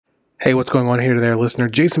Hey, what's going on here to there, listener?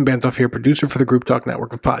 Jason Bantoff here, producer for the Group Talk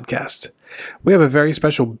Network of podcasts. We have a very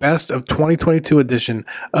special Best of 2022 edition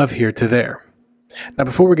of Here to There. Now,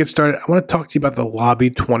 before we get started, I want to talk to you about the Lobby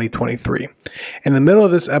 2023. In the middle of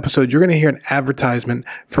this episode, you're going to hear an advertisement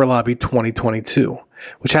for Lobby 2022,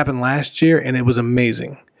 which happened last year, and it was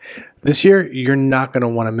amazing. This year, you're not going to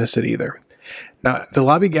want to miss it either. Now, the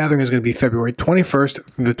Lobby gathering is going to be February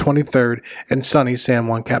 21st through the 23rd in sunny San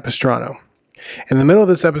Juan Capistrano. In the middle of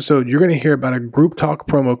this episode, you're going to hear about a Group Talk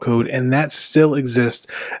promo code, and that still exists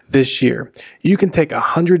this year. You can take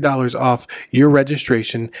 $100 off your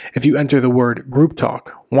registration if you enter the word Group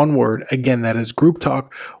Talk, one word. Again, that is Group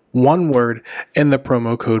Talk, one word, in the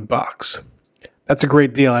promo code box. That's a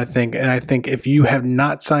great deal, I think, and I think if you have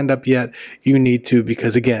not signed up yet, you need to,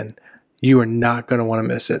 because again, you are not going to want to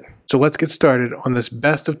miss it. So let's get started on this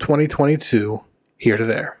Best of 2022, Here to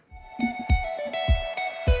There.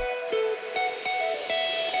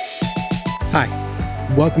 Hi,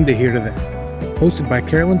 welcome to Here to There, hosted by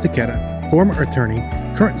Carolyn Taketa, former attorney,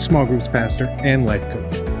 current small groups pastor, and life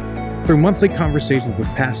coach. Through monthly conversations with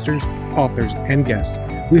pastors, authors, and guests,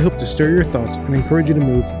 we hope to stir your thoughts and encourage you to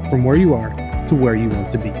move from where you are to where you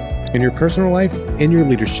want to be, in your personal life, in your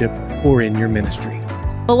leadership, or in your ministry.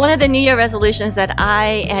 Well, one of the New Year resolutions that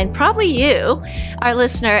I, and probably you, our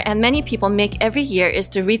listener, and many people make every year is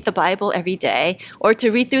to read the Bible every day or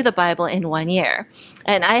to read through the Bible in 1 year.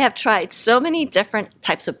 And I have tried so many different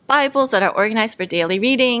types of Bibles that are organized for daily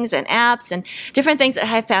readings and apps and different things that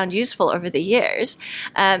I've found useful over the years.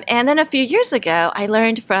 And then a few years ago, I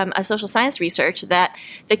learned from a social science research that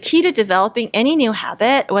the key to developing any new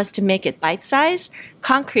habit was to make it bite-sized,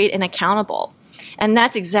 concrete, and accountable. And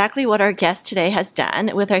that's exactly what our guest today has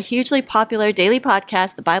done with our hugely popular daily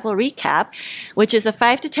podcast, The Bible Recap, which is a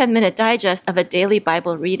 5 to 10 minute digest of a daily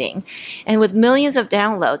Bible reading. And with millions of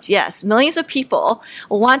downloads, yes, millions of people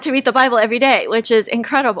want to read the Bible every day, which is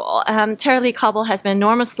incredible. Tara-Leigh Cobble has been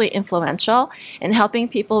enormously influential in helping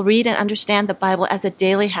people read and understand the Bible as a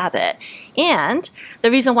daily habit. And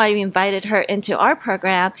the reason why we invited her into our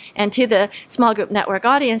program and to the small group network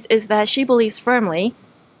audience is that she believes firmly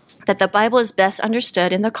that the Bible is best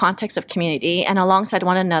understood in the context of community and alongside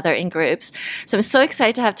one another in groups. So I'm so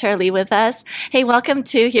excited to have Tara-Leigh with us. Hey, welcome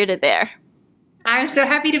to Here to There. I'm so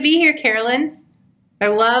happy to be here, Carolyn. I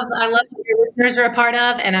love what your listeners are a part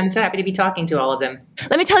of, and I'm so happy to be talking to all of them.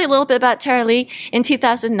 Let me tell you a little bit about Tara-Leigh. In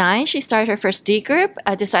 2009, she started her first D group,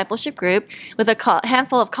 a discipleship group, with a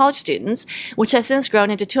handful of college students, which has since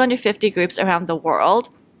grown into 250 groups around the world.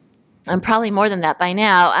 And probably more than that by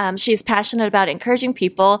now. She's passionate about encouraging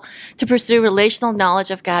people to pursue relational knowledge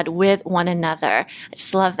of God with one another. I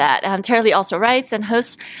just love that. Tara-Leigh also writes and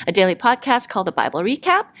hosts a daily podcast called The Bible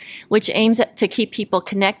Recap, which aims to keep people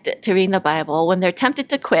connected to reading the Bible when they're tempted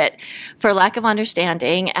to quit for lack of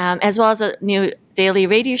understanding, as well as a new daily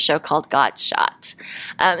radio show called God Shot.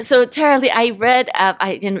 So Tara-Leigh, I read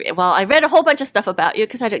a whole bunch of stuff about you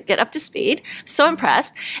because I didn't get up to speed. So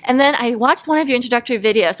impressed. And then I watched one of your introductory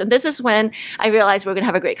videos, and this is when I realized we were going to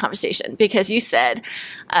have a great conversation because you said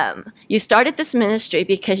you started this ministry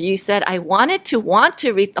because you said I want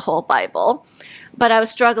to read the whole Bible, but I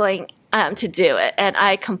was struggling to do it. And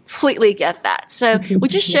I completely get that. So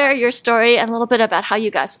would you share your story and a little bit about how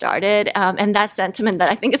you got started and that sentiment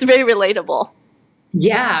that I think is very relatable?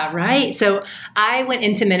 Yeah, right. So I went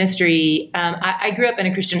into ministry. I grew up in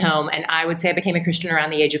a Christian home, and I would say I became a Christian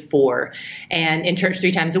around the age of 4. And in church 3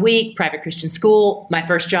 times a week, private Christian school. My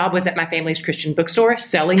first job was at my family's Christian bookstore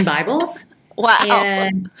selling Bibles. Wow.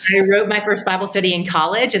 And I wrote my first Bible study in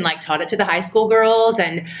college and taught it to the high school girls,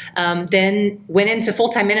 and then went into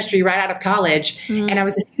full-time ministry right out of college. And I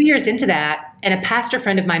was a few years into that, and a pastor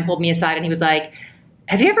friend of mine pulled me aside and he was like,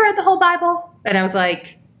 "Have you ever read the whole Bible?" And I was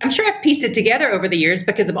like, "I'm sure I've pieced it together over the years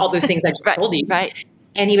because of all those things I just told you." Right.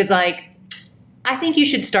 And he was like, "I think you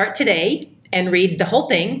should start today and read the whole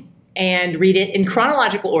thing and read it in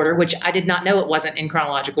chronological order," which I did not know it wasn't in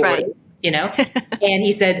chronological order, And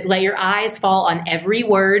he said, "Let your eyes fall on every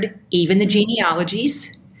word, even the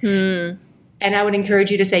genealogies. And I would encourage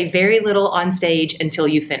you to say very little on stage until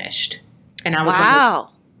you finished." And I was wow.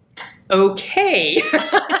 Okay.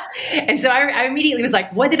 And so I immediately was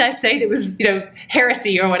like, what did I say that was,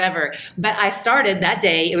 heresy or whatever? But I started that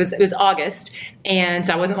day. It was August. And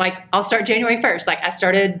so I wasn't like, I'll start January 1st. I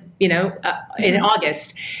started, in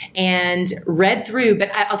August and read through.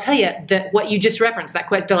 But I'll tell you that what you just referenced, that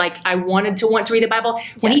question, I want to read the Bible.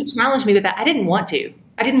 When he challenged me with that, I didn't want to.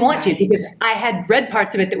 I didn't want to because I had read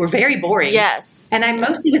parts of it that were very boring. Yes. And I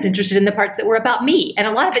mostly was interested in the parts that were about me. And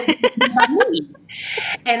a lot of it was about me.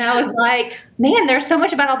 And I was like, man, there's so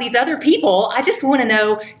much about all these other people. I just want to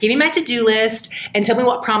know, give me my to-do list and tell me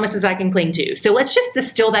what promises I can cling to. So let's just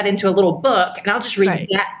distill that into a little book and I'll just read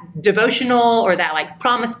that devotional or that like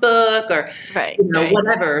promise book or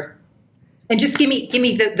whatever. And just give me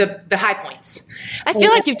the high points. I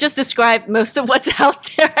feel like you've just described most of what's out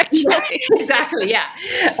there, actually. Yeah, exactly,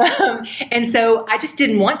 yeah. And so I just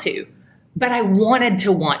didn't want to, but I wanted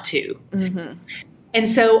to want to. Mm-hmm. And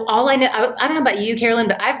so all I know, I don't know about you, Carolyn,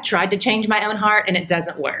 but I've tried to change my own heart and it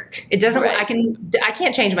doesn't work. It doesn't work. I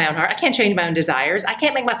can't change my own heart. I can't change my own desires. I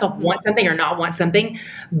can't make myself want something or not want something,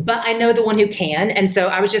 but I know the one who can. And so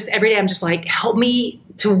I was just, every day I'm just like, help me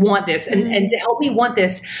to want this. And to help me want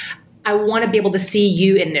this, I want to be able to see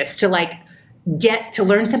you in this, to like get to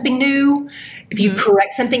learn something new. If you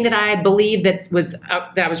correct something that I believe that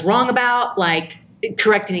I was wrong about, like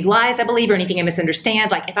correct any lies I believe or anything I misunderstand.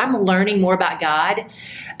 Like if I'm learning more about God,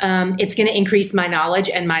 it's going to increase my knowledge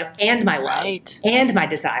and my love and my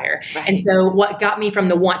desire. Right. And so what got me from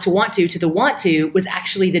the want to the want to was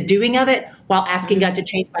actually the doing of it while asking God to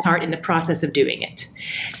change my heart in the process of doing it.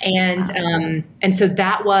 And so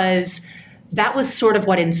that was sort of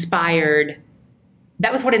what inspired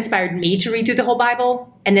me to read through the whole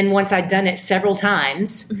Bible. And then once I'd done it several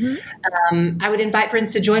times, I would invite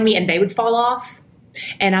friends to join me and they would fall off.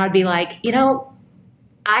 And I would be like,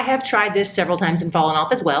 I have tried this several times and fallen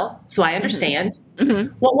off as well. So I understand.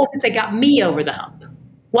 What was it that got me over the hump?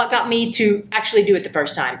 What got me to actually do it the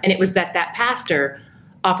first time? And it was that pastor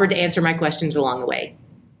offered to answer my questions along the way.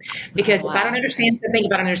 Because if I don't understand something,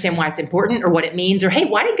 if I don't understand why it's important or what it means, or, hey,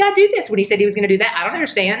 why did God do this when he said he was going to do that? I don't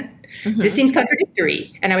understand. This seems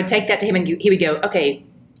contradictory. And I would take that to him and he would go, okay,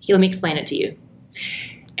 let me explain it to you.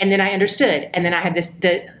 And then I understood. And then I had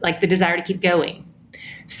the desire to keep going.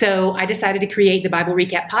 So I decided to create the Bible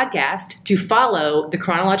Recap podcast to follow the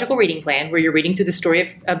chronological reading plan where you're reading through the story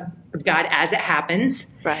of God as it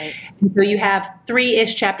happens. Right. And so you have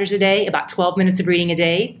 3-ish chapters a day, about 12 minutes of reading a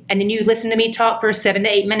day. And then you listen to me talk for 7 to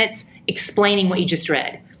 8 minutes explaining what you just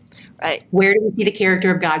read. Right. Where do we see the character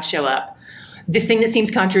of God show up? This thing that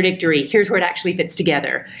seems contradictory, here's where it actually fits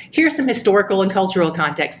together. Here's some historical and cultural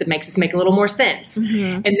context that makes us make a little more sense.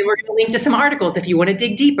 And then we're going to link to some articles if you want to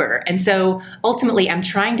dig deeper. And so ultimately, I'm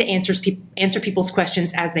trying to answer people's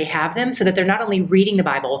questions as they have them so that they're not only reading the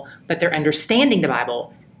Bible, but they're understanding the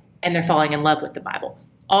Bible and they're falling in love with the Bible.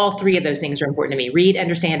 All 3 of those things are important to me: read,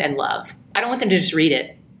 understand, and love. I don't want them to just read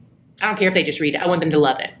it. I don't care if they just read it. I want them to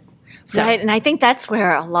love it. So, right. And I think that's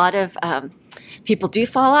where a lot of people do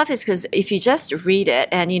fall off, is because if you just read it,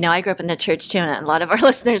 and I grew up in the church too, and a lot of our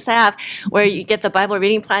listeners have, where you get the Bible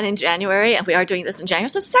reading plan in January, and we are doing this in January,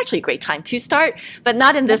 so it's actually a great time to start, but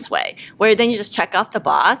not in this way, where then you just check off the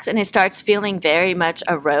box, and it starts feeling very much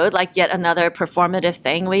a road, like yet another performative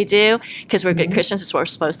thing we do, because we're good Christians, it's what we're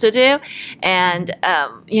supposed to do. And,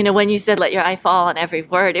 when you said, let your eye fall on every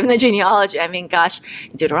word, even the genealogy, I mean, gosh,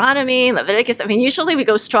 Deuteronomy, Leviticus, I mean, usually we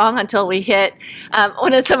go strong until we hit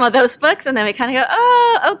one of some of those books, and then we kind of go,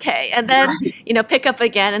 oh, okay. And then, pick up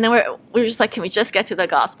again. And then we're just like, can we just get to the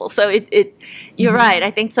gospel? So you're right. I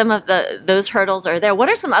think some of those hurdles are there. What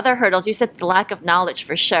are some other hurdles? You said the lack of knowledge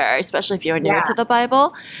for sure, especially if you're newer to the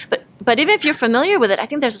Bible. But even if you're familiar with it, I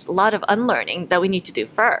think there's a lot of unlearning that we need to do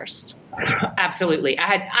first. Absolutely.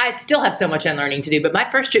 I still have so much unlearning to do, but my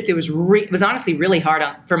first trip there was honestly really hard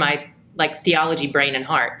for my theology brain and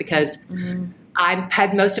heart, because I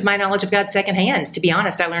had most of my knowledge of God secondhand. To be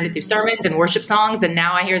honest, I learned it through sermons and worship songs, and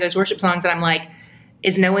now I hear those worship songs, and I'm like,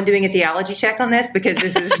 "Is no one doing a theology check on this? Because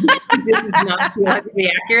this is not theologically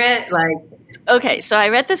accurate." Okay, so I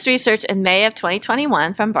read this research in May of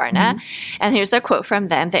 2021 from Barna, and here's their quote from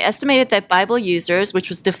them. They estimated that Bible users, which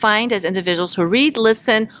was defined as individuals who read,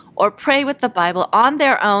 listen, or pray with the Bible on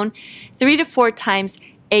their own 3 to 4 times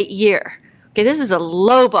a year. Okay, this is a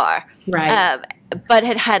low bar. Right. But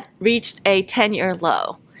it had reached a 10-year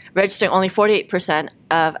low, registering only 48%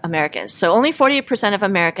 of Americans. So only 48% of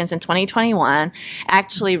Americans in 2021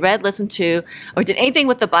 actually read, listened to, or did anything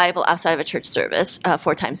with the Bible outside of a church service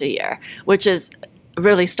 4 times a year, which is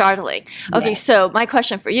really startling. Okay, so my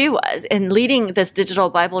question for you was, in leading this digital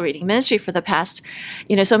Bible reading ministry for the past,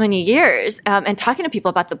 so many years, and talking to people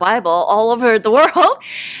about the Bible all over the world,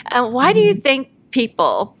 why do you think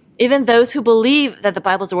people, even those who believe that the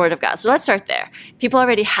Bible is the Word of God, so let's start there. People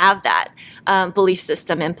already have that belief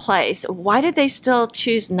system in place. Why did they still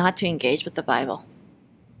choose not to engage with the Bible?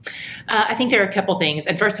 I think there are a couple things.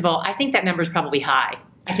 And first of all, I think that number is probably high.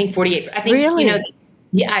 I think 48. I think, really?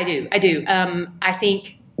 Yeah, I do. I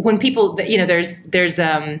think when people, there's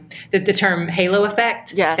the term halo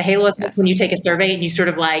effect. Yes, the halo effect, yes. when you take a survey and you sort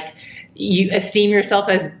of like, you esteem yourself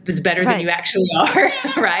as better than you actually are,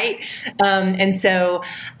 right? And so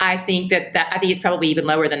I think I think it's probably even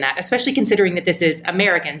lower than that, especially considering that this is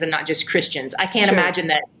Americans and not just Christians. I can't imagine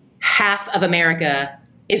that half of America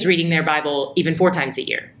is reading their Bible even 4 times a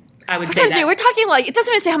year. I would say that. We're talking like, it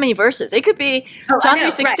doesn't even say how many verses. It could be John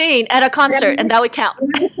 3:16 at a concert, and that would count. We're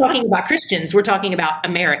not just talking about Christians. We're talking about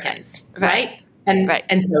Americans, right?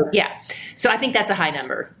 And so, so I think that's a high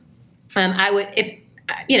number. I would,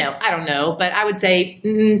 I don't know, but I would say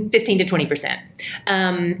 15 to 20%.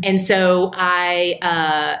 And so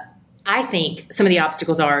I think some of the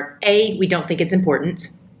obstacles are, we don't think it's important.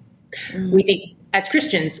 We think, as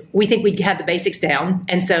Christians, we think we have the basics down.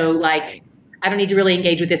 And so, like, I don't need to really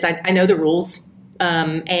engage with this. I know the rules.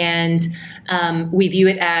 And we view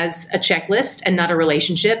it as a checklist and not a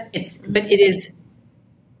relationship.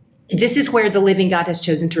 This is where the living God has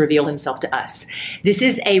chosen to reveal himself to us. This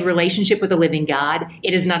is a relationship with the living God.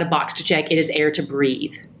 It is not a box to check. It is air to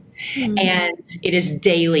breathe. And it is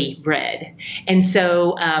daily bread. And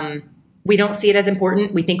so, we don't see it as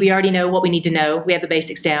important. We think we already know what we need to know. We have the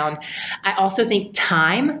basics down. I also think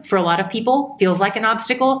time for a lot of people feels like an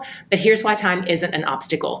obstacle, but here's why time isn't an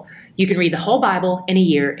obstacle. You can read the whole Bible in a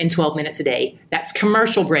year in 12 minutes a day. That's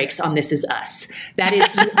commercial breaks on This Is Us. That is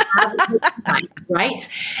time, right?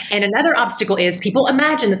 And another obstacle is people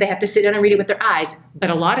imagine that they have to sit down and read it with their eyes,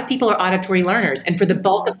 but a lot of people are auditory learners. And for the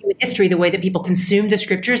bulk of human history, the way that people consumed the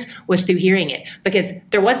scriptures was through hearing it, because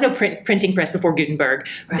there was no printing press before Gutenberg,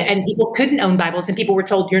 and people couldn't own Bibles, and people were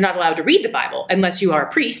told you're not allowed to read the Bible unless you are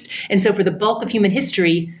a priest. And so for the bulk of human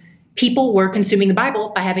history, people were consuming the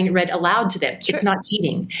Bible by having it read aloud to them. Sure. It's not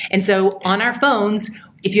cheating. And so on our phones,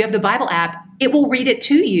 if you have the Bible app, it will read it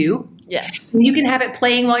to you. Yes. You can have it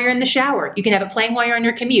playing while you're in the shower. You can have it playing while you're on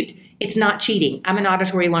your commute. It's not cheating. I'm an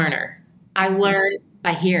auditory learner. I learn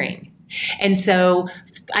by hearing. And so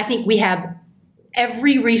I think we have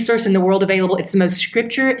every resource in the world available. It's the most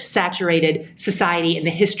scripture-saturated society in the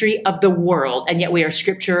history of the world, and yet we are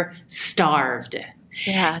scripture-starved.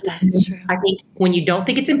 Yeah, that's true. I think when you don't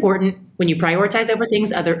think it's important, when you prioritize over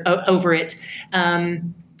things over it,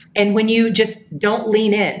 and when you just don't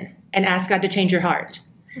lean in and ask God to change your heart,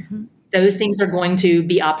 those things are going to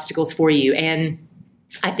be obstacles for you. And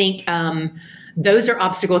I think those are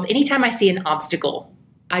obstacles. Anytime I see an obstacle,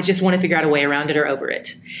 I just want to figure out a way around it or over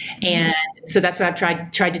it. And so that's what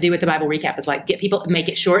I've tried to do with the Bible recap, is like get people, make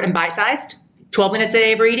it short and bite-sized. 12 minutes a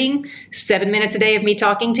day of reading, 7 minutes a day of me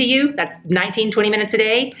talking to you. That's 19, 20 minutes a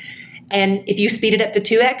day. And if you speed it up to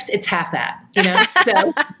 2x, it's half that,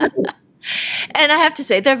 So. And I have to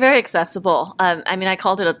say, they're very accessible. I mean, I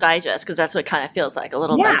called it a digest because that's what it kind of feels like, a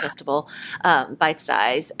little digestible bite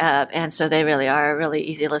size. And so they really are really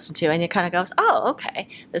easy to listen to. And it kind of goes, oh, okay.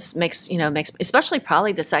 This makes, especially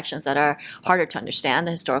probably the sections that are harder to understand,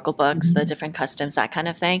 the historical books, the different customs, that kind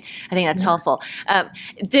of thing. I think that's helpful.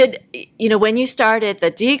 When you started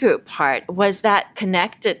the D group part, was that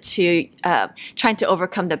connected to trying to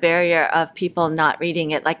overcome the barrier of people not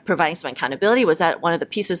reading it, like providing some accountability? Was that one of the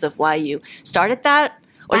pieces of why you started that,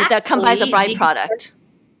 or did that come by as a byproduct?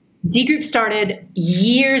 D Group started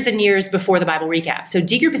years and years before the Bible Recap. So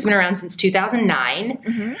D Group has been around since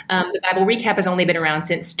 2009. The Bible Recap has only been around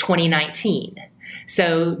since 2019.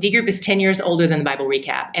 So D Group is 10 years older than the Bible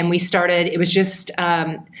Recap. And we started, it was just,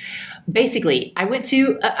 basically, I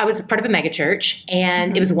was part of a megachurch,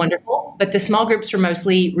 and it was wonderful, but the small groups were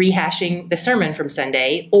mostly rehashing the sermon from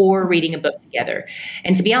Sunday or reading a book together.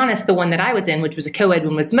 And to be honest, the one that I was in, which was a co-ed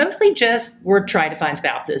one, was mostly just, we're trying to find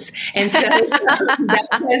spouses. And so I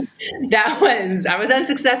was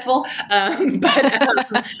unsuccessful,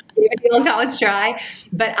 but gave a deal in college try.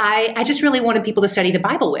 But I just really wanted people to study the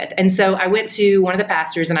Bible with. And so I went to one of the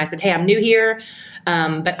pastors and I said, hey, I'm new here.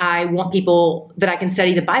 But I want people that I can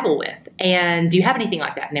study the Bible with. And do you have anything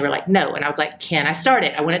like that? And they were like, no. And I was like, can I start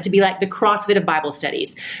it? I want it to be like the CrossFit of Bible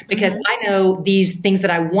studies, because I know these things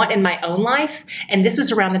that I want in my own life. And this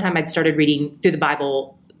was around the time I'd started reading through the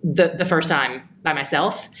Bible the first time by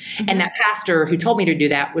myself. And that pastor who told me to do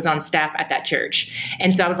that was on staff at that church.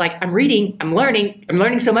 And so I was like, I'm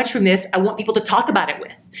learning so much from this. I want people to talk about it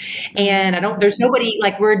with. And there's nobody,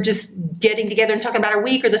 like, we're just getting together and talking about our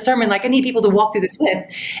week or the sermon. Like, I need people to walk through this with.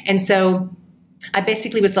 And so I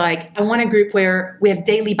basically was like, I want a group where we have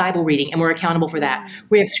daily Bible reading and we're accountable for that.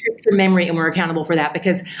 We have scripture memory and we're accountable for that,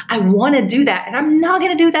 because I want to do that. And I'm not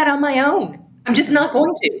going to do that on my own. I'm just not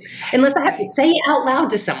going to, unless I have to say it out loud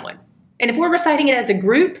to someone. And if we're reciting it as a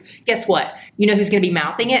group, guess what? You know who's going to be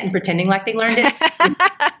mouthing it and pretending like they learned it?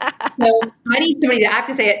 So I need somebody that I have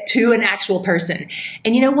to say it to an actual person.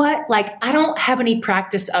 And you know what? Like, I don't have any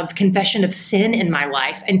practice of confession of sin in my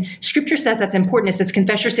life. And scripture says that's important. It says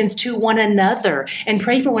confess your sins to one another and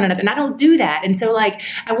pray for one another. And I don't do that. And so like,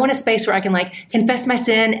 I want a space where I can like confess my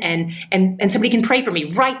sin and somebody can pray for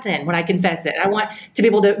me right then when I confess it. I want to be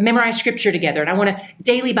able to memorize scripture together. And I want a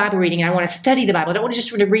daily Bible reading. And I want to study the Bible. I don't want to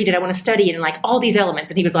just read it. I want to study it and like all these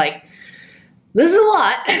elements. And he was like, this is a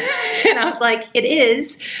lot. And I was like, it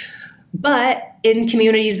is. But in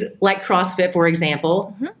communities like CrossFit, for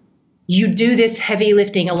example, you do this heavy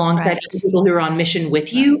lifting alongside people who are on mission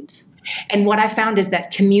with you. And what I found is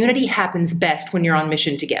that community happens best when you're on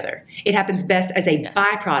mission together. It happens best as a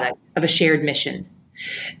byproduct of a shared mission.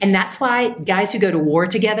 And that's why guys who go to war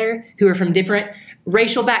together, who are from different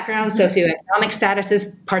racial backgrounds, socioeconomic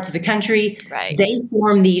statuses, parts of the country, they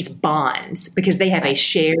form these bonds because they have a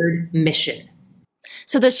shared mission.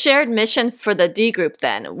 So the shared mission for the D group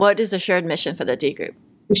then, what is the shared mission for the D group?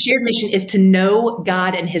 The shared mission is to know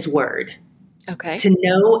God and his word. Okay. To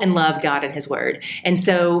know and love God and his word. And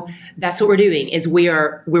so that's what we're doing is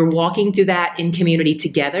we're walking through that in community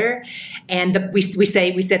together. And we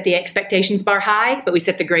say we set the expectations bar high, but we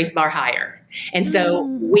set the grace bar higher. And so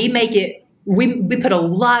we make it, we put a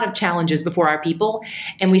lot of challenges before our people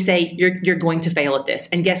and we say, you're going to fail at this.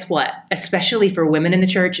 And guess what? Especially for women in the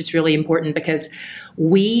church, it's really important because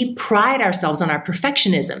we pride ourselves on our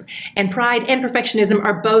perfectionism, and pride and perfectionism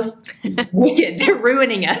are both wicked. They're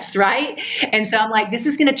ruining us, right? And so I'm like, this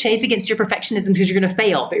is going to chafe against your perfectionism because you're going to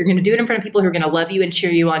fail, but you're going to do it in front of people who are going to love you and cheer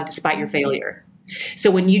you on despite your failure. So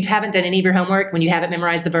when you haven't done any of your homework, when you haven't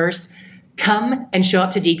memorized the verse, come and show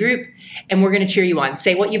up to D group and we're going to cheer you on.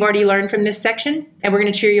 Say what you've already learned from this section and we're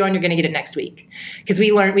going to cheer you on. You're going to get it next week. Because we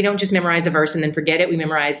don't just memorize a verse and then forget it. We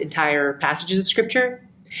memorize entire passages of scripture.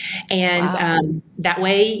 And that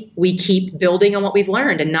way we keep building on what we've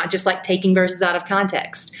learned and not just like taking verses out of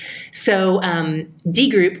context. So D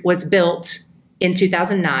group was built in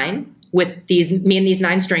 2009 with me and these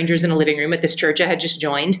 9 strangers in a living room at this church I had just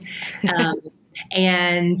joined.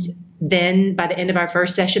 And then by the end of our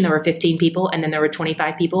first session, there were 15 people, and then there were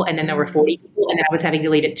 25 people, and then there were 40 people, and then I was having to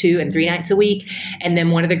lead it 2 and 3 nights a week. And then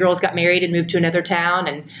one of the girls got married and moved to another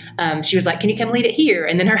town, and she was like, "Can you come lead it here?"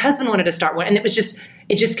 And then her husband wanted to start one, and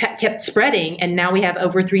it just kept spreading. And now we have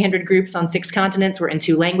over 300 groups on 6 continents. We're in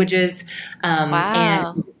 2 languages,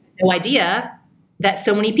 and no idea that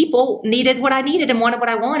so many people needed what I needed and wanted what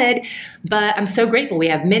I wanted. But I'm so grateful. We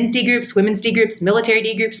have men's D groups, women's D groups, military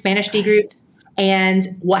D groups, Spanish D groups. And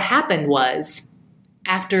what happened was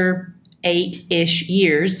after 8-ish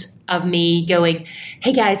years of me going,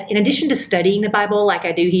 hey guys, in addition to studying the Bible like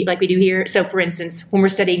we do here. So for instance, when we're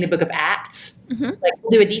studying the book of Acts, like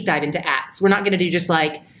we'll do a deep dive into Acts. We're not going to do just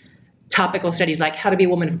like topical studies like how to be a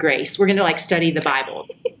woman of grace. We're going to like study the Bible.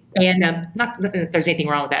 And not that there's anything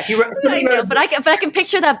wrong with that. But I can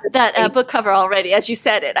picture that book cover already as you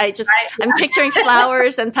said it. I'm picturing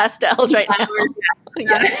flowers and pastels right now.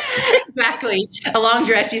 Yes. Exactly. A long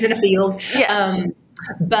dress. She's in a field. Yes.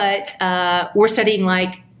 But we're studying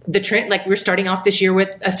like the Trinity. Like we're starting off this year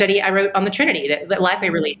with a study I wrote on the Trinity that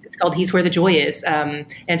Lifeway released. It's called "He's Where the Joy Is," and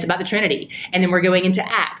it's about the Trinity. And then we're going into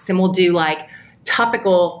Acts, and we'll do like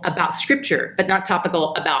topical about Scripture, but not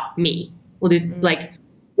topical about me. We'll do like.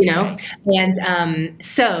 And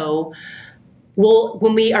so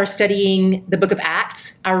when we are studying the book of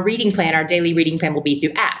Acts, our reading plan, our daily reading plan will be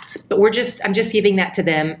through Acts. But I'm just giving that to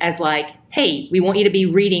them as like, hey, we want you to be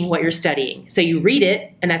reading what you're studying. So you read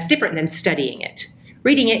it, and that's different than studying it.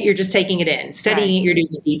 Reading it, you're just taking it in. Studying it, you're doing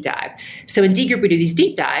a deep dive. So in D group, we do these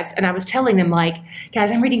deep dives. And I was telling them like, guys,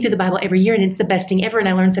 I'm reading through the Bible every year, and it's the best thing ever. And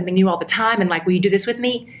I learn something new all the time. And like, will you do this with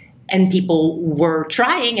me? And people were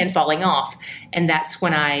trying and falling off. And that's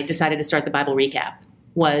when I decided to start the Bible Recap.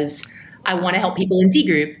 I want to help people in D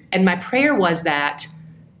group. And my prayer was that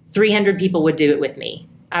 300 people would do it with me.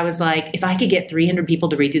 I was like, if I could get 300 people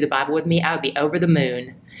to read through the Bible with me, I would be over the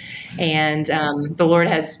moon. And the Lord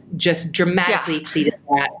has just dramatically exceeded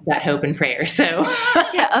that hope and prayer. So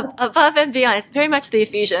above and beyond. It's very much the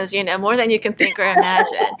Ephesians, more than you can think or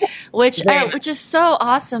imagine, which is so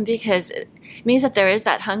awesome because it means that there is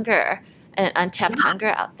that hunger, an untapped hunger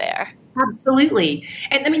out there. Absolutely.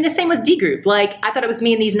 And I mean, the same with D group. Like I thought it was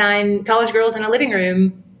me and these 9 college girls in a living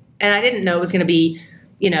room, and I didn't know it was going to be,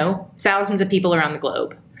 thousands of people around the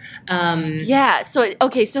globe.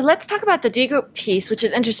 So let's talk about the D group piece, which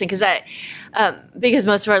is interesting because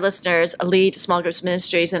most of our listeners lead small groups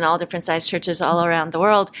ministries in all different size churches all around the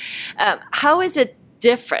world. How is it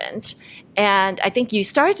different? And I think you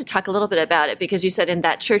started to talk a little bit about it because you said in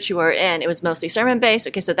that church you were in, it was mostly sermon based.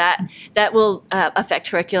 Okay, so that will affect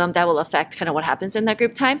curriculum. That will affect kind of what happens in that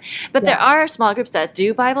group time. But there are small groups that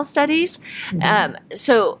do Bible studies. And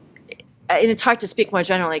it's hard to speak more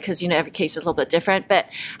generally because, every case is a little bit different. But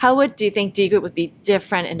how do you think D group would be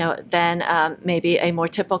different than maybe a more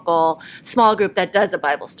typical small group that does a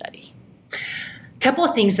Bible study? Couple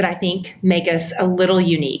of things that I think make us a little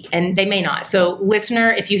unique, and they may not. So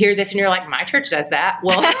listener, if you hear this and you're like, my church does that,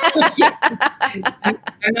 well,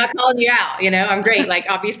 I'm not calling you out, I'm great. Like,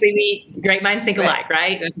 obviously great minds think alike,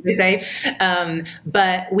 right? That's what they say.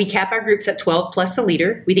 But we cap our groups at 12 plus the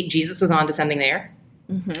leader. We think Jesus was onto something there.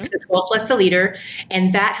 Mm-hmm. So 12 plus the leader,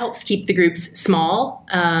 and that helps keep the groups small,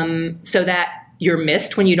 so that you're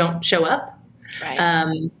missed when you don't show up.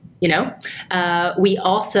 Right.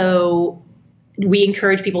 We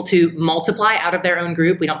encourage people to multiply out of their own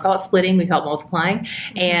group. We don't call it splitting, we call it multiplying.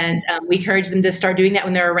 Mm-hmm. And we encourage them to start doing that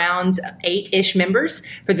when they're around 8-ish members,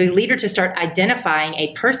 for the leader to start identifying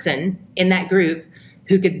a person in that group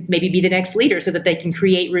who could maybe be the next leader so that they can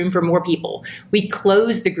create room for more people. We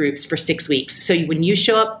close the groups for 6 weeks. So when you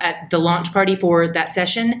show up at the launch party for that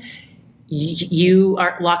session, you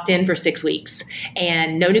are locked in for 6 weeks.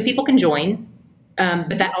 And no new people can join,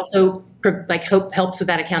 but that also helps with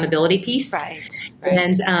that accountability piece. Right.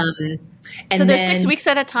 And so there's 6 weeks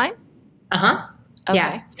at a time? Uh-huh. Okay.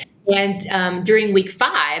 Yeah. And during week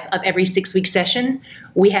 5 of every 6-week session,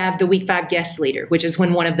 we have the week 5 guest leader, which is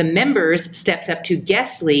when one of the members steps up to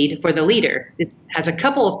guest lead for the leader. It has a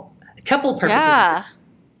couple purposes. Yeah.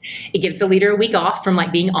 It gives the leader a week off from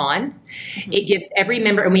being on. Mm-hmm. It gives every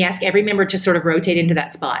member, and we ask every member to sort of rotate into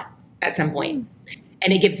that spot at some point.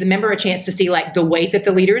 And it gives the member a chance to see the weight that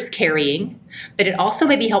the leader is carrying. But it also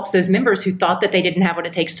maybe helps those members who thought that they didn't have what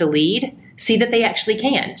it takes to lead see that they actually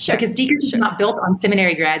can. Sure. Because D group is not built on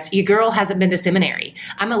seminary grads. Your girl hasn't been to seminary.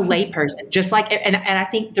 I'm a lay person, and I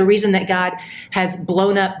think the reason that God has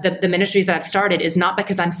blown up the ministries that I've started is not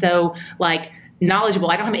because I'm so knowledgeable.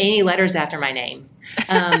 I don't have any letters after my name.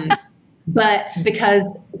 But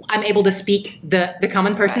because I'm able to speak the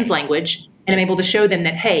common person's language. And I'm able to show them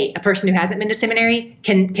that, hey, a person who hasn't been to seminary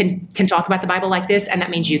can talk about the Bible like this, and that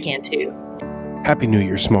means you can too. Happy New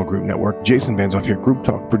Year, Small Group Network. Jason Banzoff here, Group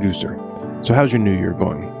Talk producer. So how's your New Year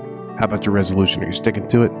going? How about your resolution? Are you sticking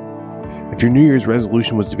to it? If your New Year's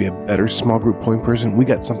resolution was to be a better small group point person, we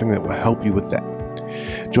got something that will help you with that.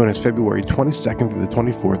 Join us February 22nd through the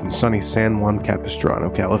 24th in sunny San Juan Capistrano,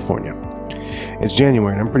 California. It's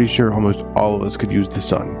January, and I'm pretty sure almost all of us could use the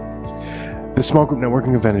sun. This small group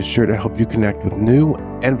networking event is sure to help you connect with new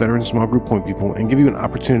and veteran small group point people and give you an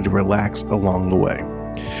opportunity to relax along the way.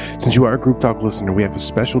 Since you are a Group Talk listener, we have a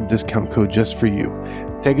special discount code just for you.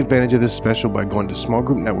 Take advantage of this special by going to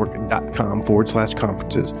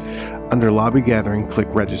smallgroupnetwork.com/conferences. Under Lobby Gathering, click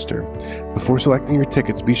Register. Before selecting your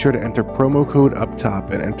tickets, be sure to enter promo code up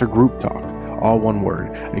top and enter Group Talk, all one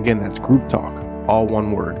word. Again, that's Group Talk, all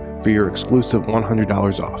one word, for your exclusive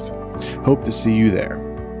 $100 off. Hope to see you there.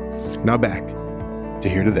 Now back to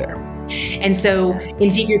Here to There. And so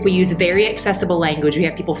in D group, we use very accessible language. We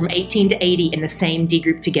have people from 18 to 80 in the same D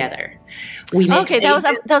group together.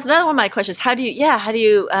 That was another one of my questions. How do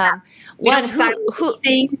you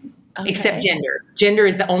except gender. Gender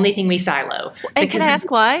is the only thing we silo. And can I ask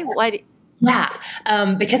why?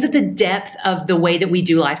 Because of the depth of the way that we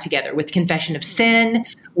do life together, with confession of sin,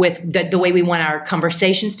 with the way we want our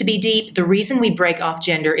conversations to be deep. The reason we break off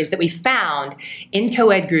gender is that we found in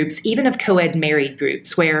co-ed groups, even of co-ed married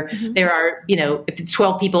groups, where there are, if it's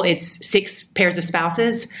 12 people, it's 6 pairs of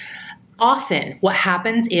spouses. Often what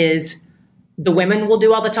happens is the women will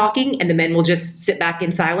do all the talking and the men will just sit back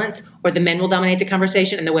in silence, or the men will dominate the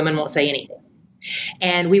conversation and the women won't say anything.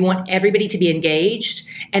 And we want everybody to be engaged.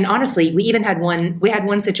 And honestly, we had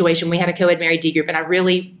one situation. We had a co-ed married D group, and I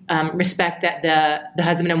really respect that the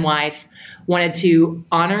husband and wife wanted to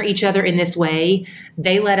honor each other in this way.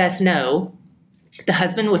 They let us know the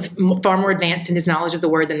husband was far more advanced in his knowledge of the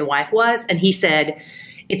word than the wife was. And he said,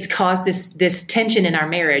 it's caused this tension in our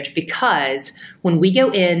marriage because when we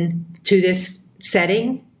go in to this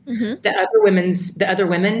setting, the other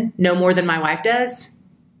women know more than my wife does.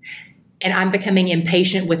 And I'm becoming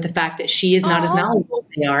impatient with the fact that she is not as knowledgeable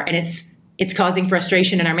as they are. And it's causing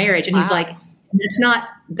frustration in our marriage. And he's like, it's not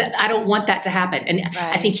that I don't want that to happen. And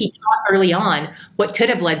I think he taught early on what could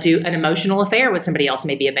have led to an emotional affair with somebody else,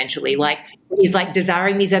 maybe eventually. He's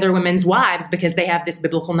desiring these other women's wives because they have this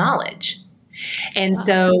biblical knowledge. And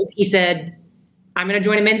so he said, I'm going to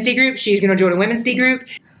join a men's D group. She's going to join a women's D group.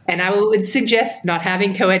 And I would suggest not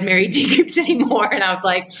having co-ed married D groups anymore. And I was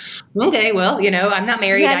like, okay, well, I'm not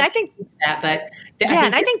married. Yeah, and I think that, but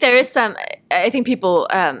I think there is some. I think people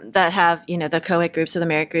that have the co-ed groups or the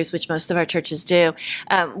married groups, which most of our churches do,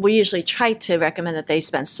 we usually try to recommend that they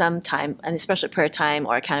spend some time, and especially prayer time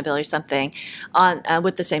or accountability or something, on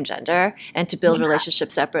with the same gender, and to build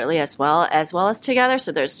relationships separately as well as together.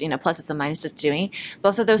 So there's pluses and minuses to doing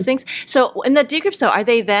both of those things. So in the D groups, though, are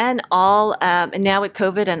they then all and now with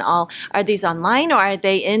COVID and all, are these online or are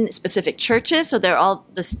they in specific churches? So they're all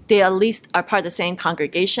they at least are part of the same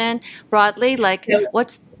congregation broadly. Like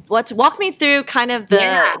what's walk me through kind of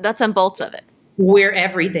the nuts and bolts of it. We're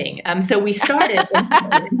everything. So we started.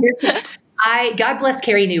 God bless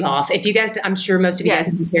Carey Nieuwhof. If you guys, I'm sure most of you guys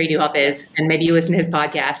know who Carey Nieuwhof is, and maybe you listen to his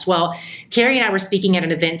podcast. Well, Carey and I were speaking at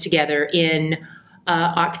an event together in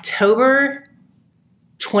October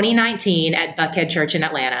 2019 at Buckhead Church in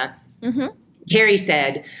Atlanta. Mm-hmm. Carey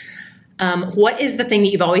said, "What is the thing that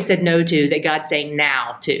you've always said no to that God's saying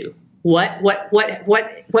now to? What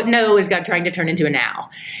no is God trying to turn into a now?"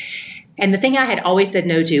 And the thing I had always said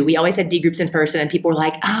no to, we always had D groups in person, and people were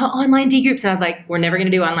like, online D groups. And I was like, we're never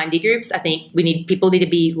going to do online D groups. I think people need to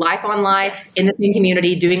be life on life in the same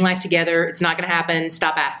community, doing life together. It's not going to happen.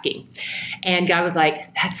 Stop asking. And God was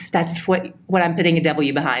like, that's what I'm putting a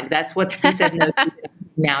W behind. That's what you said no to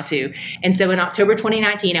now to. And so in October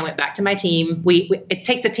 2019, I went back to my team. It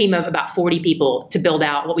takes a team of about 40 people to build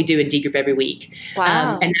out what we do in D group every week.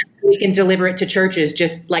 Wow. And we can deliver it to churches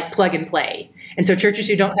just like plug and play. And so churches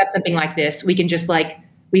who don't have something like this, we can just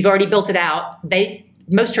we've already built it out.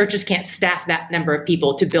 Most churches can't staff that number of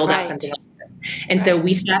people to build out something like this. And so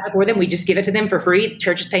we staff it for them. We just give it to them for free. The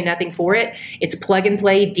churches pay nothing for it. It's plug and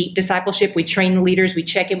play, deep discipleship. We train the leaders. We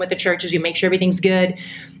check in with the churches. We make sure everything's good.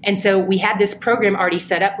 And so we had this program already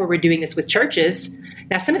set up where we're doing this with churches.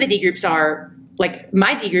 Now, some of the D groups are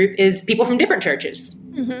my D group is people from different churches.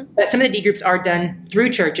 Mm-hmm. But some of the D groups are done through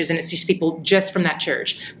churches, and it's just people just from that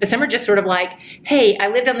church. But some are just sort of like, hey, I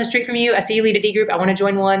live down the street from you. I see you lead a D group. I want to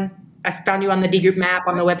join one. I found you on the D group map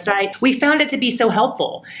on the website. We found it to be so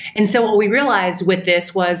helpful. And so what we realized with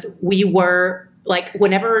this was we were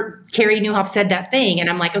whenever Carey Nieuwhof said that thing, and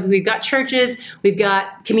I'm like, okay, we've got churches, we've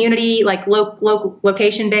got community, local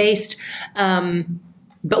location based,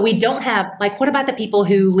 but we don't have, what about the people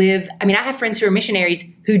who live, I have friends who are missionaries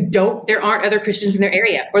there aren't other Christians in their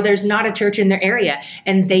area, or there's not a church in their area,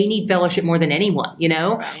 and they need fellowship more than anyone,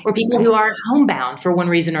 right. Or people who are homebound for one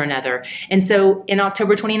reason or another. And so in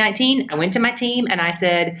October 2019, I went to my team and I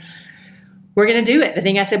said, we're going to do it. The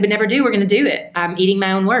thing I said would never do, we're going to do it. I'm eating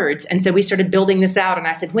my own words. And so we started building this out, and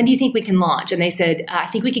I said, when do you think we can launch? And they said, I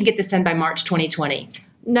think we can get this done by March 2020.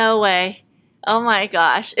 No way. Oh my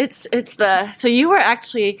gosh. So you were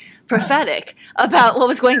actually prophetic about what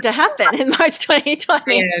was going to happen in March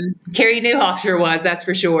 2020. And Carey Nieuwhof sure was, that's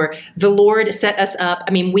for sure. The Lord set us up.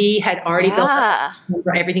 We had already built up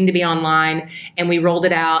for everything to be online, and we rolled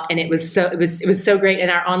it out, and it was so great.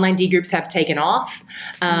 And our online D groups have taken off.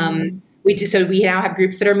 We now have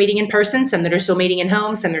groups that are meeting in person, some that are still meeting in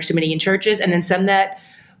homes, some that are still meeting in churches, and then some that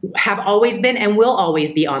have always been and will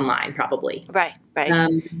always be online, probably. Right.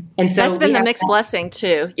 And so that's been the mixed blessing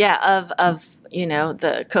too. Yeah, of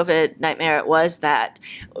the COVID nightmare. It was that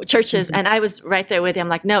churches, and I was right there with you. I'm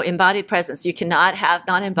like, no, embodied presence. You cannot have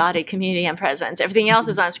non-embodied community and presence. Everything else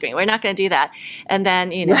is on screen. We're not going to do that. And then,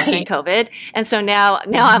 then COVID. And so now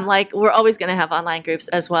I'm like, we're always going to have online groups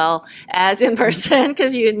as well as in person,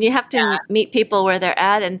 because you have to meet people where they're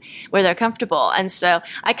at and where they're comfortable. And so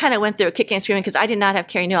I kind of went through kicking and screaming because I did not have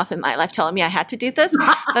Carey Nieuwhof in my life telling me I had to do this.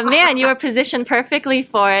 But man, you were positioned perfectly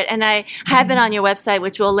for it. And I have been on your website,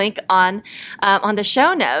 which we'll link on the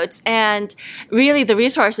show notes, and really the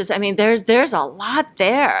resources. There's a lot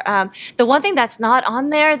there. The one thing that's not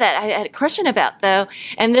on there that I had a question about, though,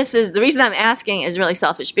 and this is the reason I'm asking, is really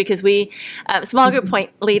selfish, because we small group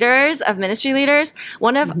point leaders of ministry leaders,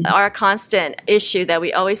 one of our constant issue that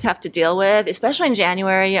we always have to deal with, especially in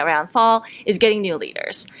January around fall, is getting new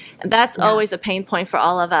leaders, and that's always a pain point for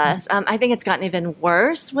all of us. I think it's gotten even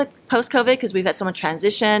worse with post-COVID because we've had so much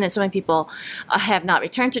transition and so many people have not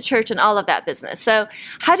returned to church and all of that business. So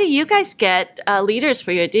how do you guys get leaders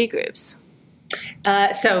for your D groups?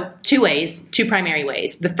 So two primary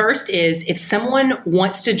ways. The first is if someone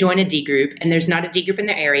wants to join a D group and there's not a D group in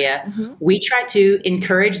their area, we try to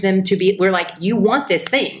encourage them we're like, you want this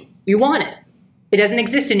thing. You want it. It doesn't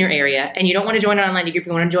exist in your area, and you don't want to join an online D group.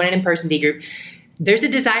 You want to join an in-person D group. There's a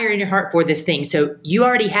desire in your heart for this thing. So you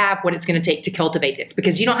already have what it's going to take to cultivate this,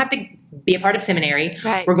 because you don't have to be a part of seminary.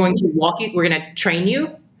 Right. We're going to walk you. We're going to train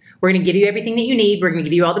you. We're going to give you everything that you need. We're going to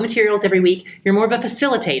give you all the materials every week. You're more of a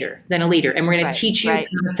facilitator than a leader. And we're going to teach you how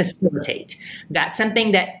to facilitate. That's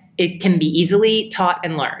something that it can be easily taught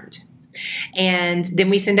and learned. And then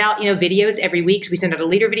we send out, videos every week. So we send out a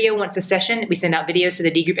leader video once a session. We send out videos to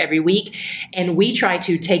the D group every week. And we try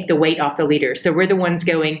to take the weight off the leader. So we're the ones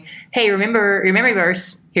going, hey, remember your memory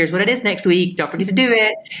verse. Here's what it is next week. Don't forget to do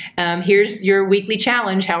it. Here's your weekly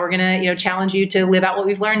challenge, how we're going to, challenge you to live out what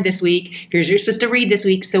we've learned this week. Here's what you're supposed to read this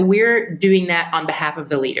week. So we're doing that on behalf of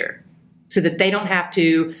the leader so that they don't have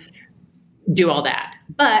to do all that.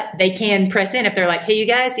 But they can press in if they're like, hey, you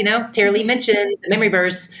guys, Tara-Leigh mentioned the memory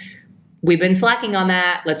verse. We've been slacking on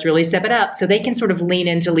that. Let's really step it up. So they can sort of lean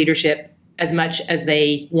into leadership as much as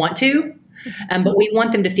they want to. But we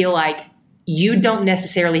want them to feel like you don't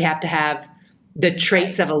necessarily have to have the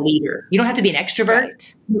traits of a leader. You don't have to be an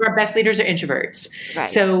extrovert. Right. Our best leaders are introverts. Right.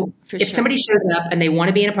 So if somebody shows up and they want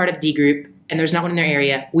to be in a part of D group and there's not one in their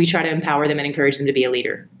area, we try to empower them and encourage them to be a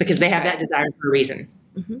leader because they have that desire for a reason.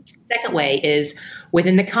 Mm-hmm. Second way is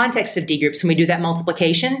within the context of D groups, when we do that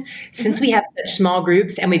multiplication, since we have such small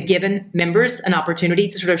groups and we've given members an opportunity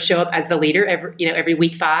to sort of show up as the leader every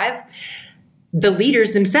week 5, the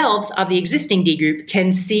leaders themselves of the existing D group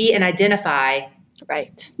can see and identify,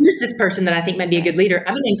 here's this person that I think might be a good leader.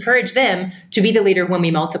 I'm going to encourage them to be the leader when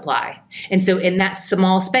we multiply. And so in that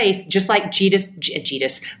small space, just like Jesus did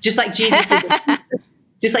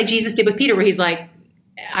with Peter, where he's like,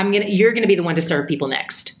 you're going to be the one to serve people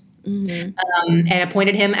next. Mm-hmm. And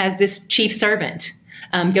appointed him as this chief servant.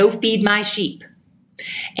 Go feed my sheep.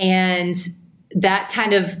 And that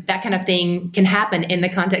kind of thing can happen in the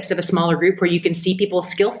context of a smaller group where you can see people's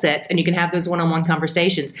skill sets and you can have those one-on-one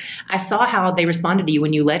conversations. I saw how they responded to you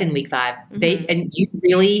when you led in week 5. Mm-hmm. And you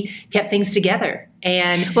really kept things together.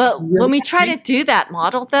 And when we try to do that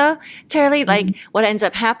model, though, Tara-Leigh, what ends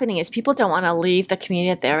up happening is people don't want to leave the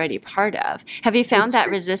community that they're already part of. Have you found that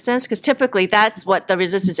resistance? Because typically that's what the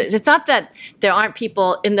resistance is. It's not that there aren't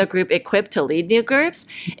people in the group equipped to lead new groups.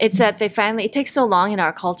 It's that it takes so long in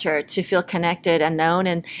our culture to feel connected and known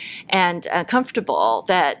and comfortable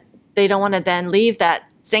that they don't want to then leave that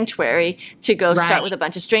sanctuary to go start with a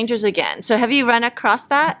bunch of strangers again. So have you run across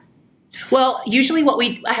that? Well, usually what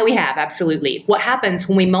we have, absolutely. What happens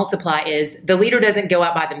when we multiply is the leader doesn't go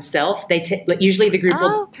out by themselves. Usually the group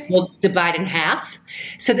will divide in half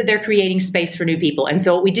so that they're creating space for new people. And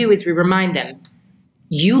so what we do is we remind them,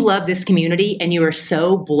 you love this community and you are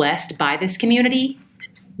so blessed by this community.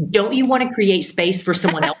 Don't you want to create space for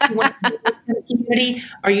someone else who wants to be in the community?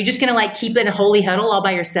 Are you just going to keep in a holy huddle all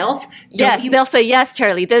by yourself? They'll say, yes,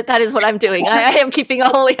 Tara-Leigh, that is what I'm doing. I am keeping a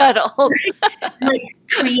holy huddle.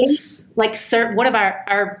 Create one of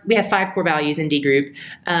our we have 5 core values in D group,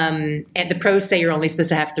 and the pros say you're only supposed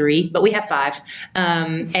to have 3, but we have 5,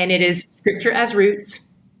 and it is scripture as roots,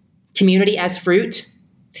 community as fruit,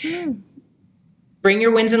 bring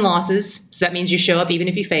your wins and losses, so that means you show up even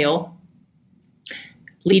if you fail,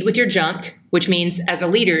 lead with your junk, which means as a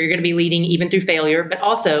leader you're going to be leading even through failure, but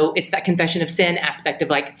also it's that confession of sin aspect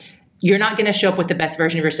of you're not going to show up with the best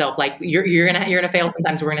version of yourself. You're going to fail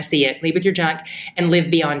sometimes. We're going to see it. Lead with your junk and live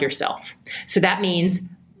beyond yourself. So that means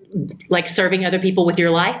serving other people with your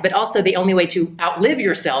life, but also the only way to outlive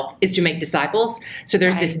yourself is to make disciples. So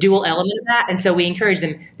there's this dual element of that. And so we encourage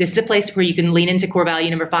them. This is a place where you can lean into core value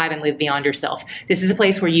number 5 and live beyond yourself. This is a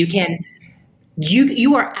place where you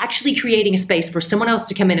are actually creating a space for someone else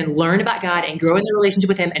to come in and learn about God and grow in their relationship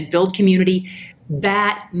with Him and build community.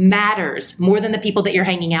 That matters more than the people that you're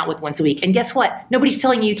hanging out with once a week. And guess what? Nobody's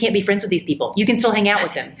telling you can't be friends with these people. You can still hang out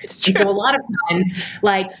with them. It's true. So a lot of times,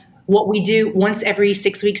 what we do once every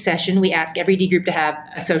 6-week session, we ask every D group to have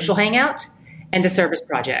a social hangout and a service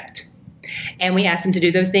project. And we ask them to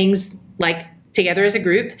do those things together as a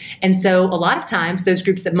group. And so a lot of times those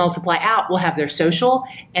groups that multiply out will have their social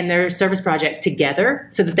and their service project together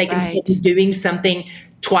so that they can stay doing something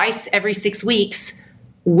twice every 6 weeks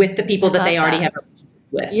with the people that they already have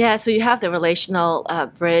relationships with. Yeah, so you have the relational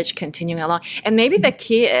bridge continuing along. And maybe the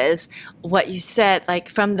key is what you said,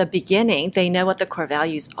 from the beginning, they know what the core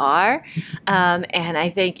values are. And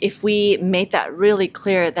I think if we make that really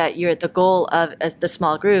clear that the goal of the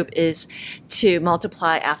small group is to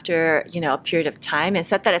multiply after, a period of time and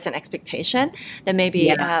set that as an expectation, then maybe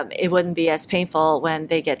it wouldn't be as painful when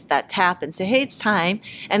they get that tap and say, hey, it's time.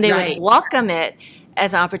 And they would welcome it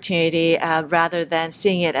as an opportunity rather than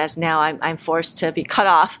seeing it as now I'm forced to be cut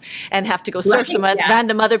off and have to go serve some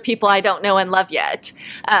random other people I don't know and love yet.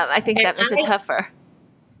 I think that makes it tougher.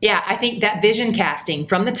 Yeah, I think that vision casting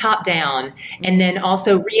from the top down and then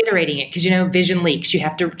also reiterating it because, vision leaks. You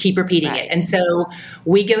have to keep repeating it. And so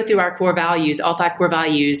we go through our core values, all 5 core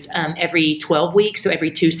values, every 12 weeks. So every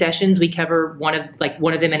 2 sessions, we cover one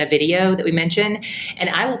of them in a video that we mention. And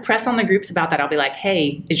I will press on the groups about that. I'll be like,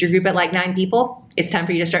 hey, is your group at like 9 people? It's time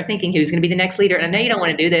for you to start thinking who's going to be the next leader. And I know you don't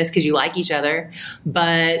want to do this because you like each other,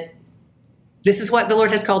 but this is what the Lord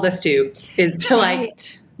has called us to, is to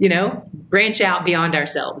branch out beyond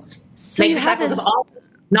ourselves. So make disciples of all,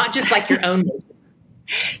 not just like your own.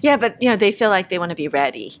 Yeah, but they feel like they want to be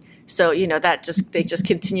ready. So they just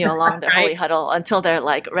continue along the holy huddle until they're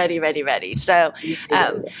like ready. So,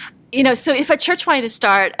 so if a church wanted to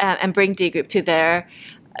start and bring D group to their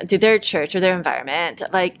church or their environment,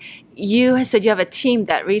 like you said, you have a team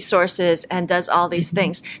that resources and does all these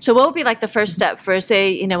things. So what would be like the first step for,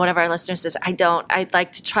 say, one of our listeners says, I'd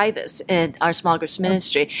like to try this in our small groups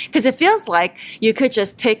ministry? Because it feels like you could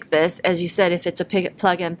just take this, as you said, if it's a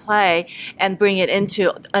plug and play, and bring it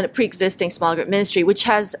into a pre-existing small group ministry, which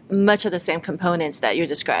has much of the same components that you're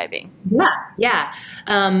describing. Yeah.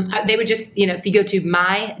 They would just, if you go to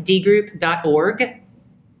mydgroup.org,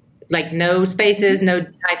 like no spaces, no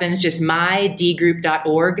hyphens, just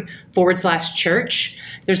mydgroup.org/church.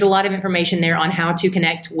 There's a lot of information there on how to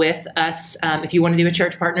connect with us if you want to do a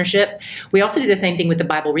church partnership. We also do the same thing with the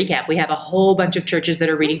Bible Recap. We have a whole bunch of churches that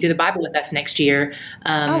are reading through the Bible with us next year.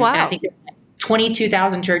 Oh, wow. And I think there's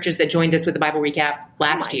 22,000 churches that joined us with the Bible Recap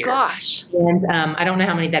last year. Oh, my gosh. And I don't know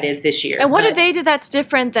how many that is this year. And what do they do that's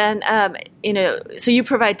different than, so you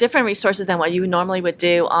provide different resources than what you normally would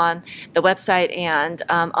do on the website and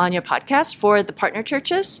on your podcast for the partner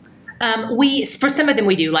churches? For some of them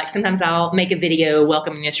we do, like sometimes I'll make a video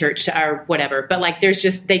welcoming a church to our whatever, but like they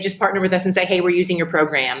just partner with us and say, hey, we're using your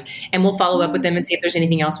program, and we'll follow up with them and see if there's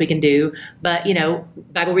anything else we can do. But,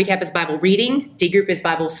 Bible Recap is Bible reading, D Group is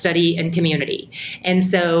Bible study and community. And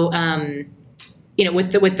so,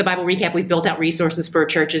 with the Bible Recap, we've built out resources for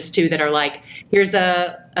churches too that are like, here's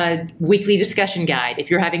a weekly discussion guide.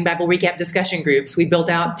 If you're having Bible Recap discussion groups, we built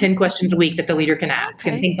out 10 questions a week that the leader can ask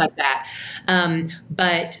and things like that.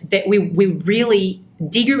 But that we really,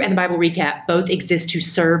 D Group and the Bible Recap both exist to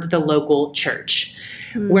serve the local church.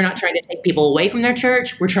 We're not trying to take people away from their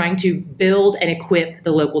church. We're trying to build and equip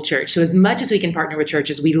the local church. So as much as we can partner with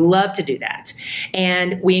churches, we love to do that.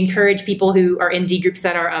 And we encourage people who are in D groups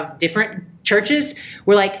that are of different churches.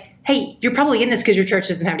 We're like, hey, you're probably in this because your church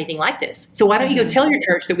doesn't have anything like this. So why don't you go tell your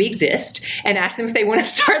church that we exist and ask them if they want to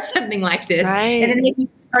start something like this? Right. And then they can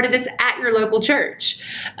be part of this at your local church.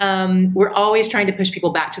 We're always trying to push people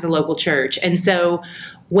back to the local church. And so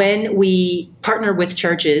when we partner with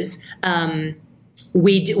churches,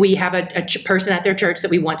 we have a person at their church that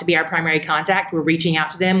we want to be our primary contact. We're reaching out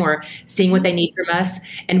to them. We're seeing what they need from us.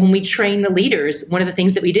 And when we train the leaders, one of the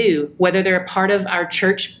things that we do, whether they're a part of our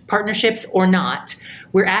church partnerships or not,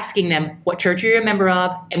 we're asking them, what church are you a member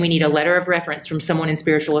of? And we need a letter of reference from someone in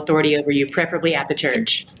spiritual authority over you, preferably at the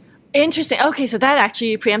church. Interesting. Okay, so that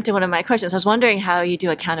actually preempted one of my questions. I was wondering how you do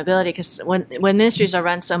accountability, because when ministries are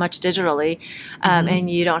run so much digitally, and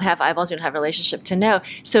you don't have eyeballs, you don't have relationship to know.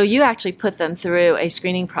 So you actually put them through a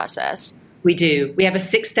screening process. We do. We have a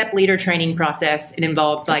 6-step leader training process. It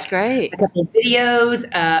involves a couple of videos,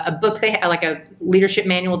 a book, like a leadership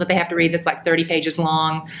manual that they have to read that's like 30 pages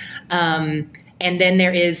long. And then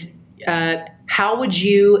there is how would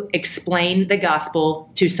you explain the gospel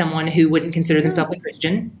to someone who wouldn't consider themselves a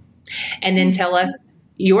Christian? And then tell us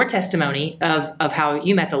your testimony of how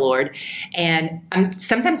you met the Lord. And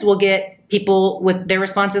sometimes we'll get people with their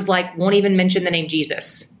responses like, won't even mention the name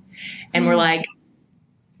Jesus. And we're like,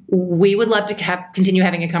 we would love to continue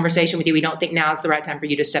having a conversation with you. We don't think now is the right time for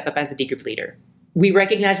you to step up as a D group leader. We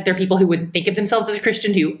recognize that there are people who would think of themselves as a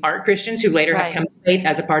Christian who aren't Christians, who later have come to faith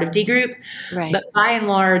as a part of D group. Right. But by and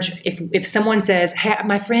large, if someone says, hey,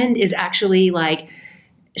 my friend is actually like,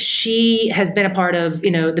 she has been a part of,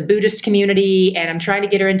 the Buddhist community, and I'm trying to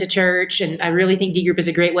get her into church, and I really think D group is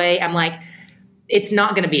a great way. I'm like, it's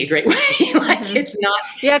not going to be a great way. It's not.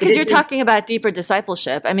 Yeah, because you're talking about deeper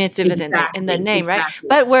discipleship. I mean, it's even in the name, right?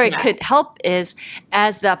 But where it could help is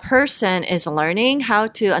as the person is learning how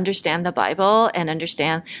to understand the Bible and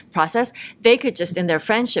understand the process, they could just, in their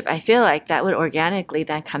friendship, I feel like that would organically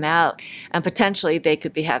then come out, and potentially they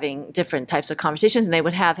could be having different types of conversations, and they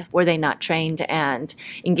would have, were they not trained and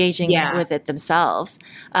engaging with it themselves.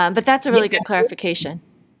 But that's a really good clarification.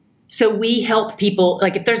 So we help people,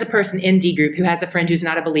 like if there's a person in D group who has a friend who's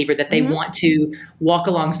not a believer that they want to walk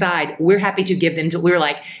alongside, we're happy to give them we're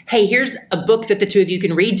like, hey, here's a book that the two of you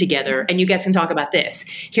can read together and you guys can talk about this.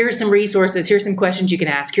 Here's some resources. Here's some questions you can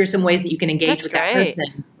ask. Here's some ways that you can engage with that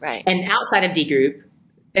person. Right. And outside of D group,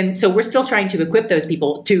 And so we're still trying to equip those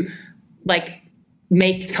people to like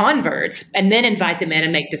make converts and then invite them in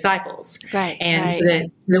and make disciples. Right. And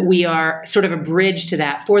right. so that we are sort of a bridge to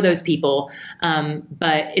that for those people.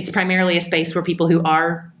 But it's primarily a space for people who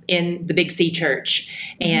are in the Big C church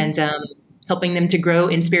and helping them to grow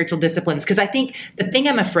in spiritual disciplines. Because I think the thing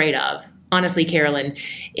I'm afraid of, honestly, Carolyn,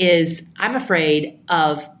 is I'm afraid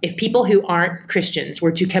of if people who aren't Christians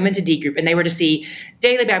were to come into D group and they were to see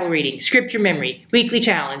daily Bible reading, scripture memory, weekly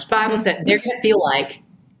challenge, Bible set, they're going to feel like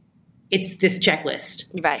it's this checklist.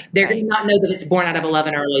 Right. They're going to not know that it's born out of love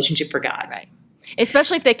and our relationship for God. Right.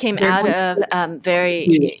 Especially if they came out of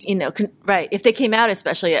very, right. If they came out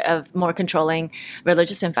especially of more controlling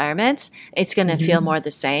religious environments, it's going to feel more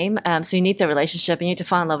the same. So you need the relationship. You need to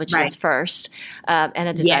fall in love with Jesus first, and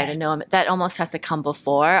a desire to know him. That almost has to come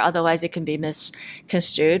before. Otherwise, it can be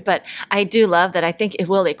misconstrued. But I do love that. I think it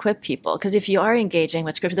will equip people, because if you are engaging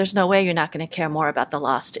with Scripture, there's no way you're not going to care more about the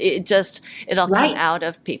lost. It'll come out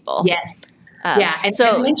of people. Yes. And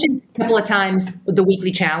so I mentioned a couple of times the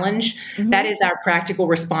weekly challenge. That is our practical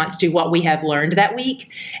response to what we have learned that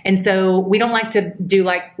week. And so we don't like to do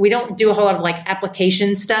we don't do a whole lot of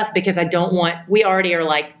application stuff, because we already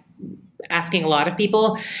are asking a lot of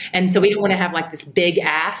people. And so we don't want to have this big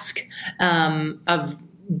ask of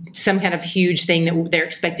some kind of huge thing that they're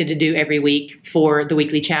expected to do every week for the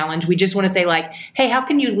weekly challenge. We just want to say hey, how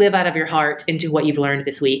can you live out of your heart into what you've learned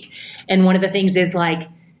this week? And one of the things is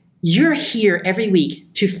you're here every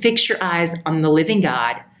week to fix your eyes on the living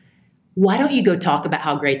God. Why don't you go talk about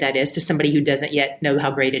how great that is to somebody who doesn't yet know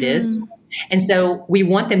how great it is? And so we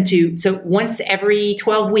want them to, so once every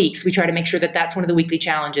 12 weeks, we try to make sure that that's one of the weekly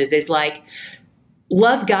challenges is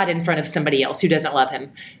love God in front of somebody else who doesn't love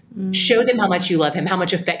him. Show them how much you love him, how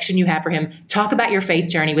much affection you have for him. Talk about your faith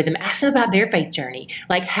journey with them. Ask them about their faith journey.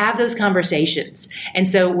 Have those conversations. And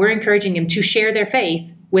so we're encouraging them to share their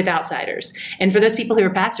faith with outsiders. And for those people who are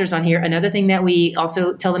pastors on here, another thing that we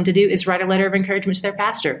also tell them to do is write a letter of encouragement to their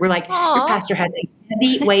pastor. We're your pastor has a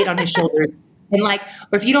heavy weight on his shoulders. And or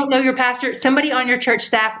if you don't know your pastor, somebody on your church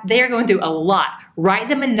staff, they're going through a lot. Write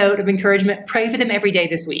them a note of encouragement. Pray for them every day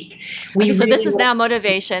this week. So this is now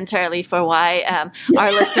motivation, Charlie, for why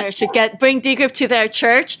our listeners should bring D Group to their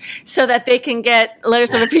church so that they can get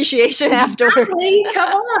letters of appreciation afterwards.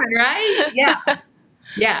 Come on, right? Yeah.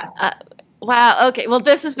 Yeah. Wow. Okay. Well,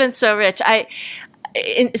 this has been so rich.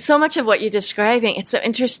 So much of what you're describing, it's so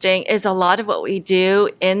interesting, is a lot of what we do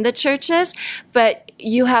in the churches, but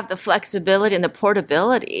you have the flexibility and the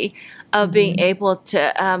portability of being able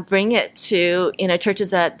to bring it to churches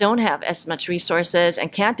that don't have as much resources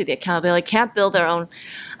and can't do the accountability, can't build their own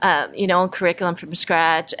own curriculum from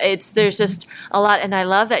scratch. There's just a lot, and I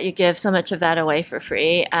love that you give so much of that away for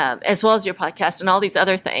free, as well as your podcast and all these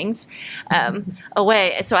other things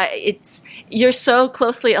away. So you're so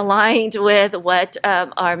closely aligned with what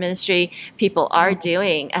our ministry people are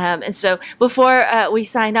doing. And so before we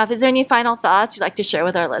sign off, is there any final thoughts you'd like to share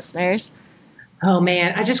with our listeners? Oh,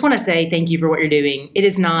 man, I just want to say thank you for what you're doing. It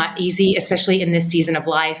is not easy, especially in this season of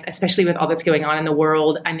life, especially with all that's going on in the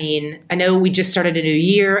world. I mean, I know we just started a new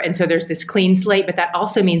year, and so there's this clean slate, but that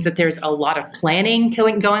also means that there's a lot of planning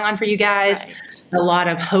going on for you guys, right. A lot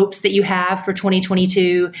of hopes that you have for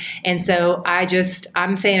 2022. And so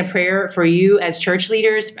I'm saying a prayer for you as church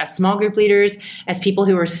leaders, as small group leaders, as people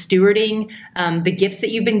who are stewarding the gifts that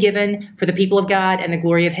you've been given for the people of God and the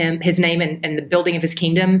glory of his name and the building of his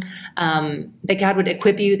kingdom, that God would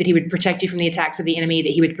equip you, that he would protect you from the attacks of the enemy,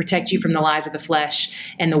 that he would protect you from the lies of the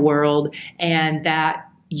flesh and the world, and that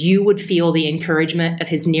you would feel the encouragement of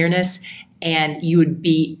his nearness, and you would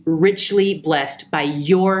be richly blessed by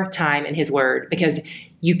your time in his word, because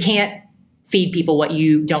you can't feed people what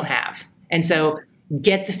you don't have. And so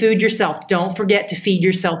get the food yourself. Don't forget to feed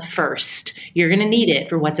yourself first. You're going to need it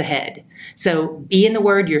for what's ahead. So be in the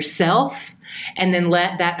word yourself, and then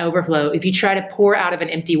let that overflow. If you try to pour out of an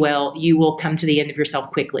empty well, you will come to the end of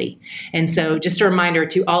yourself quickly. And so just a reminder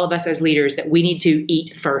to all of us as leaders that we need to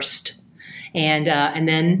eat first and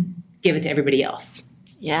then give it to everybody else.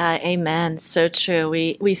 Yeah, amen. So true.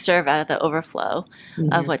 We serve out of the overflow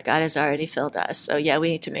of what God has already filled us. So yeah, we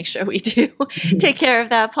need to make sure we do take care of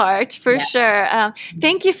that part for sure.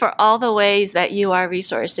 Thank you for all the ways that you are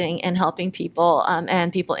resourcing and helping people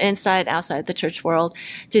and people inside and outside the church world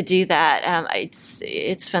to do that.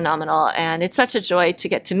 It's phenomenal, and it's such a joy to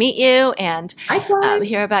get to meet you and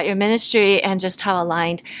hear about your ministry and just how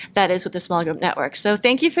aligned that is with the Small Group Network. So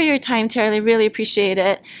thank you for your time, Terry. I really appreciate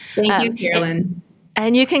it. Thank you, Carolyn.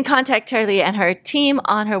 And you can contact Tara-Leigh and her team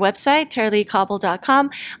on her website, taraleighcobble.com.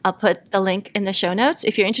 I'll put the link in the show notes.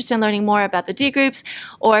 If you're interested in learning more about the D groups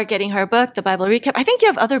or getting her book, The Bible Recap. I think you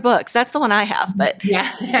have other books. That's the one I have. But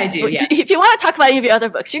yeah, I do. Yeah. If you want to talk about any of your other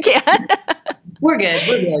books, you can. We're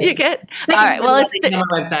good. You're good. All right. Well, it's on our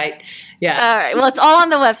website. Yeah. All right. Well, it's all on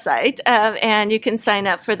the website, and you can sign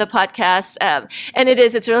up for the podcast. And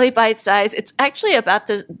it's really bite-sized. It's actually about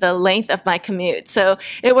the length of my commute, so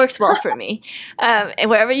it works well for me. And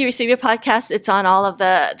wherever you receive your podcast, it's on all of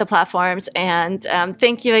the platforms. And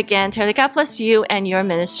thank you again, Tara. God bless you and your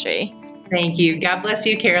ministry. Thank you. God bless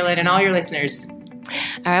you, Carolyn, and all your listeners.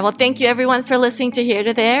 All right. Well, thank you, everyone, for listening to Here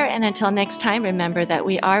to There. And until next time, remember that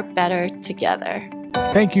we are better together.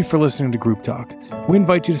 Thank you for listening to Group Talk. We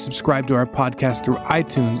invite you to subscribe to our podcast through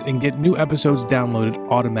iTunes and get new episodes downloaded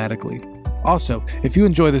automatically. Also, if you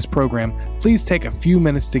enjoy this program, please take a few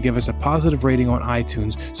minutes to give us a positive rating on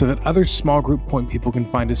iTunes so that other small group point people can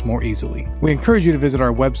find us more easily. We encourage you to visit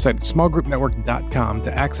our website at smallgroupnetwork.com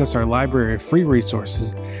to access our library of free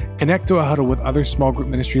resources, connect to a huddle with other small group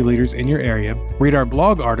ministry leaders in your area, read our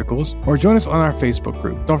blog articles, or join us on our Facebook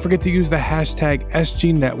group. Don't forget to use the hashtag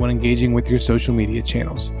SGNet when engaging with your social media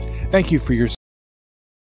channels. Thank you for your